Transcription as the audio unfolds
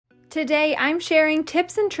Today, I'm sharing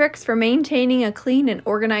tips and tricks for maintaining a clean and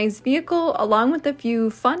organized vehicle, along with a few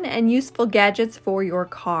fun and useful gadgets for your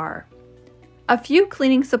car. A few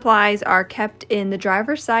cleaning supplies are kept in the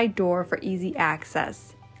driver's side door for easy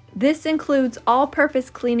access. This includes all-purpose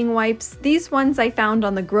cleaning wipes. These ones I found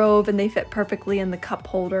on the Grove and they fit perfectly in the cup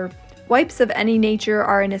holder. Wipes of any nature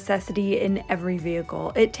are a necessity in every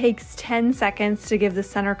vehicle. It takes 10 seconds to give the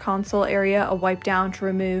center console area a wipe down to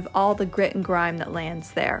remove all the grit and grime that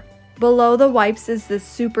lands there. Below the wipes is this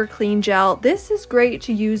super clean gel. This is great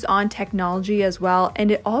to use on technology as well, and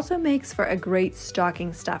it also makes for a great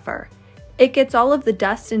stocking stuffer. It gets all of the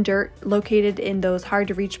dust and dirt located in those hard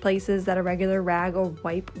to reach places that a regular rag or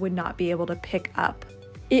wipe would not be able to pick up.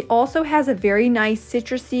 It also has a very nice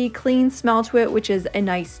citrusy, clean smell to it, which is a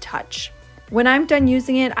nice touch. When I'm done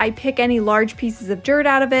using it, I pick any large pieces of dirt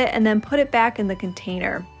out of it and then put it back in the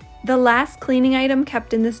container. The last cleaning item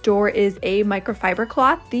kept in this door is a microfiber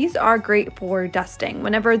cloth. These are great for dusting.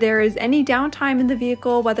 Whenever there is any downtime in the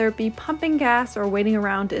vehicle, whether it be pumping gas or waiting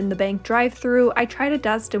around in the bank drive-thru, I try to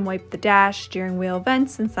dust and wipe the dash, steering wheel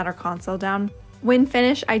vents, and center console down. When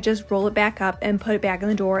finished, I just roll it back up and put it back in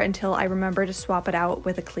the door until I remember to swap it out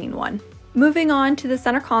with a clean one. Moving on to the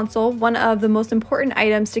center console, one of the most important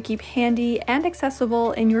items to keep handy and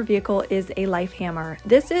accessible in your vehicle is a life hammer.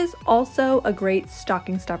 This is also a great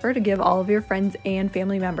stocking stuffer to give all of your friends and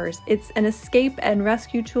family members. It's an escape and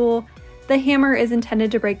rescue tool. The hammer is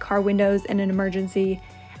intended to break car windows in an emergency,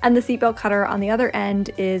 and the seatbelt cutter on the other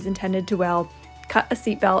end is intended to, well, cut a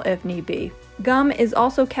seatbelt if need be. Gum is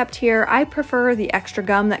also kept here. I prefer the extra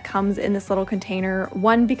gum that comes in this little container.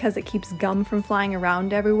 One, because it keeps gum from flying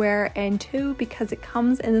around everywhere, and two, because it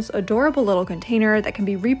comes in this adorable little container that can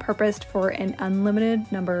be repurposed for an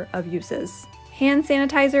unlimited number of uses. Hand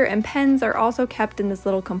sanitizer and pens are also kept in this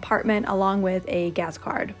little compartment along with a gas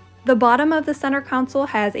card. The bottom of the center console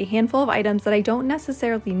has a handful of items that I don't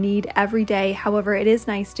necessarily need every day, however, it is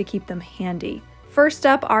nice to keep them handy. First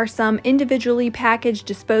up are some individually packaged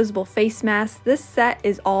disposable face masks. This set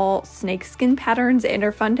is all snakeskin patterns and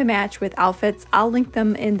are fun to match with outfits. I'll link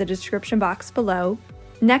them in the description box below.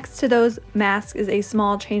 Next to those masks is a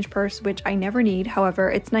small change purse, which I never need.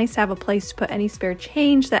 However, it's nice to have a place to put any spare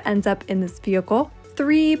change that ends up in this vehicle.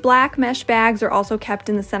 3 black mesh bags are also kept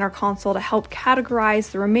in the center console to help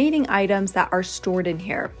categorize the remaining items that are stored in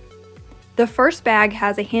here. The first bag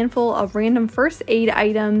has a handful of random first aid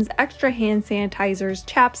items, extra hand sanitizers,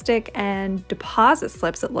 chapstick, and deposit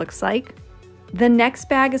slips it looks like. The next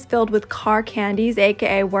bag is filled with car candies,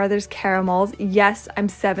 aka Werther's caramels. Yes, I'm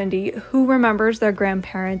 70. Who remembers their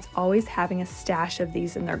grandparents always having a stash of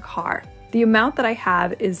these in their car? The amount that I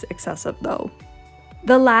have is excessive though.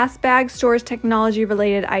 The last bag stores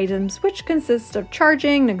technology-related items, which consist of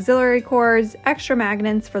charging, auxiliary cords, extra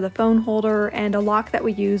magnets for the phone holder, and a lock that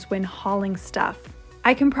we use when hauling stuff.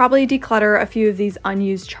 I can probably declutter a few of these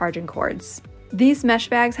unused charging cords. These mesh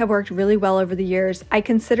bags have worked really well over the years. I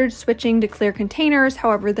considered switching to clear containers,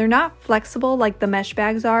 however, they're not flexible like the mesh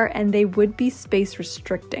bags are, and they would be space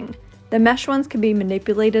restricting. The mesh ones can be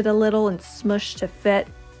manipulated a little and smushed to fit.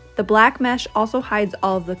 The black mesh also hides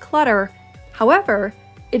all of the clutter. However,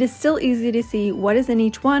 it is still easy to see what is in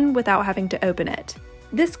each one without having to open it.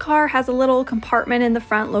 This car has a little compartment in the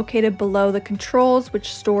front located below the controls,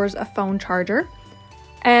 which stores a phone charger.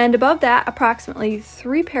 And above that, approximately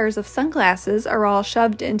 3 pairs of sunglasses are all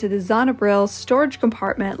shoved into the Zonnebrill storage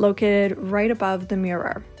compartment located right above the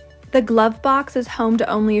mirror. The glove box is home to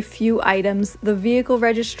only a few items. The vehicle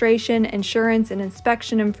registration, insurance, and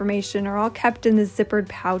inspection information are all kept in the zippered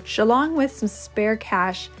pouch, along with some spare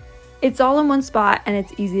cash. It's all in one spot and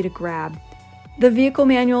it's easy to grab. The vehicle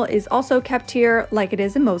manual is also kept here like it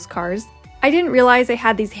is in most cars. I didn't realize I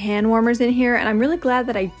had these hand warmers in here and I'm really glad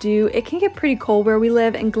that I do. It can get pretty cold where we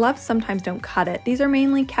live and gloves sometimes don't cut it. These are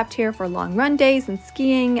mainly kept here for long run days and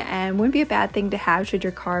skiing and wouldn't be a bad thing to have should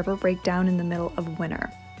your car ever break down in the middle of winter.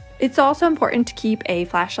 It's also important to keep a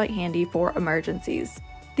flashlight handy for emergencies.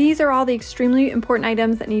 These are all the extremely important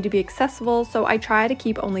items that need to be accessible, so I try to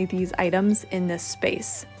keep only these items in this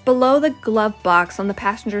space. Below the glove box on the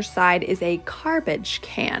passenger side is a garbage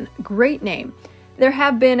can. Great name. There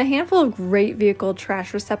have been a handful of great vehicle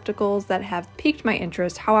trash receptacles that have piqued my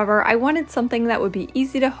interest. However, I wanted something that would be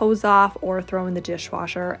easy to hose off or throw in the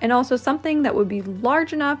dishwasher, and also something that would be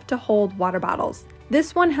large enough to hold water bottles.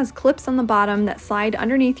 This one has clips on the bottom that slide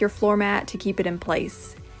underneath your floor mat to keep it in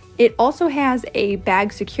place. It also has a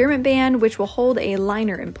bag securement band which will hold a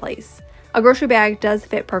liner in place. A grocery bag does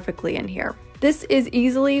fit perfectly in here. This is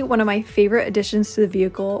easily one of my favorite additions to the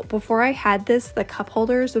vehicle. Before I had this, the cup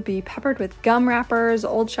holders would be peppered with gum wrappers,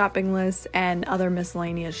 old shopping lists, and other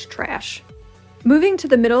miscellaneous trash. Moving to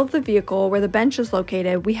the middle of the vehicle where the bench is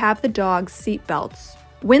located, we have the dog's seat belts.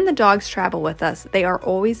 When the dogs travel with us, they are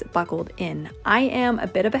always buckled in. I am a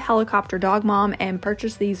bit of a helicopter dog mom and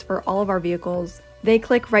purchased these for all of our vehicles. They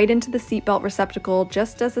click right into the seatbelt receptacle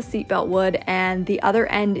just as a seatbelt would, and the other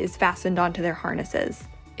end is fastened onto their harnesses.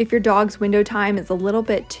 If your dog's window time is a little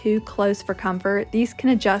bit too close for comfort, these can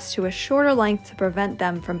adjust to a shorter length to prevent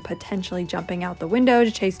them from potentially jumping out the window to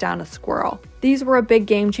chase down a squirrel. These were a big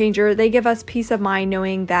game changer. They give us peace of mind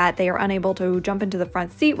knowing that they are unable to jump into the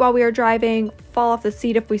front seat while we are driving, fall off the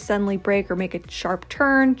seat if we suddenly brake or make a sharp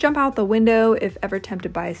turn, jump out the window if ever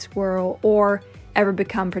tempted by a squirrel, or ever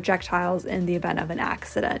become projectiles in the event of an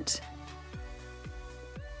accident.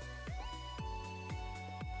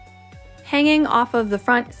 Hanging off of the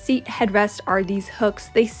front seat headrest are these hooks.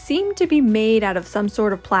 They seem to be made out of some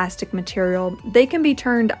sort of plastic material. They can be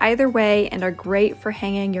turned either way and are great for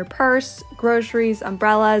hanging your purse, groceries,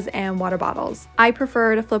 umbrellas, and water bottles. I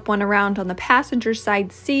prefer to flip one around on the passenger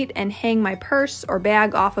side seat and hang my purse or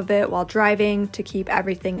bag off of it while driving to keep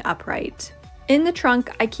everything upright. In the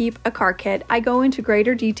trunk, I keep a car kit. I go into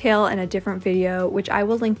greater detail in a different video, which I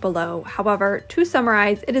will link below. However, to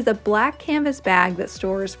summarize, it is a black canvas bag that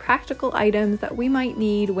stores practical items that we might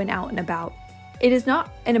need when out and about. It is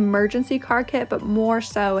not an emergency car kit, but more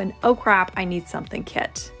so an oh crap, I need something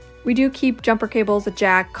kit. We do keep jumper cables, a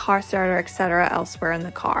jack, car starter, etc. elsewhere in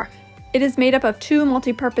the car. It is made up of 2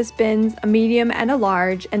 multi-purpose bins, a medium and a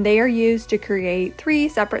large, and they are used to create 3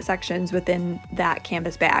 separate sections within that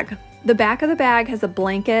canvas bag. The back of the bag has a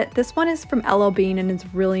blanket. This one is from L.L. Bean and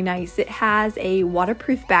it's really nice. It has a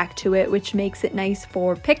waterproof back to it, which makes it nice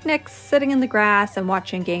for picnics, sitting in the grass, and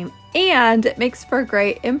watching a game. And it makes for a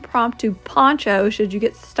great impromptu poncho should you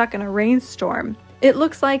get stuck in a rainstorm. It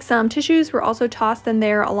looks like some tissues were also tossed in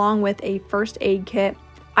there along with a first aid kit.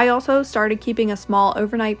 I also started keeping a small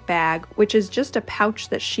overnight bag, which is just a pouch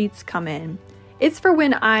that sheets come in. It's for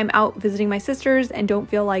when I'm out visiting my sisters and don't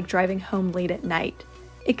feel like driving home late at night.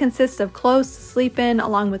 It consists of clothes to sleep in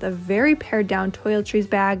along with a very pared down toiletries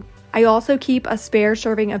bag. I also keep a spare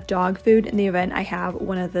serving of dog food in the event I have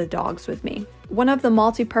one of the dogs with me. One of the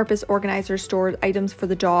multi-purpose organizers stores items for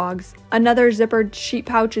the dogs. Another zippered sheet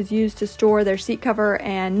pouch is used to store their seat cover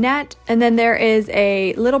and net. And then there is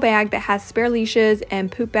a little bag that has spare leashes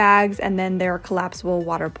and poop bags, and then their collapsible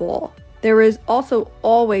water bowl. There is also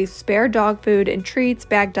always spare dog food and treats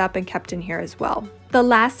bagged up and kept in here as well. The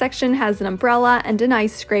last section has an umbrella and an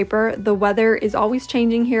ice scraper. The weather is always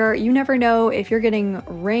changing here. You never know if you're getting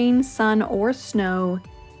rain, sun, or snow.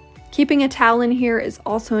 Keeping a towel in here is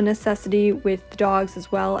also a necessity with the dogs, as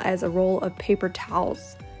well as a roll of paper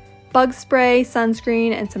towels. Bug spray,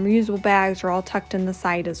 sunscreen, and some reusable bags are all tucked in the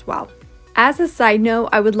side as well. As a side note,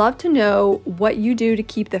 I would love to know what you do to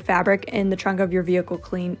keep the fabric in the trunk of your vehicle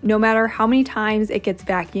clean. No matter how many times it gets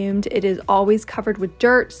vacuumed, it is always covered with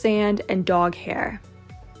dirt, sand, and dog hair.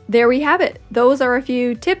 There we have it. Those are a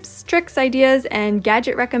few tips, tricks, ideas, and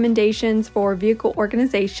gadget recommendations for vehicle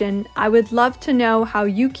organization. I would love to know how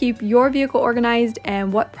you keep your vehicle organized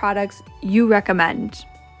and what products you recommend.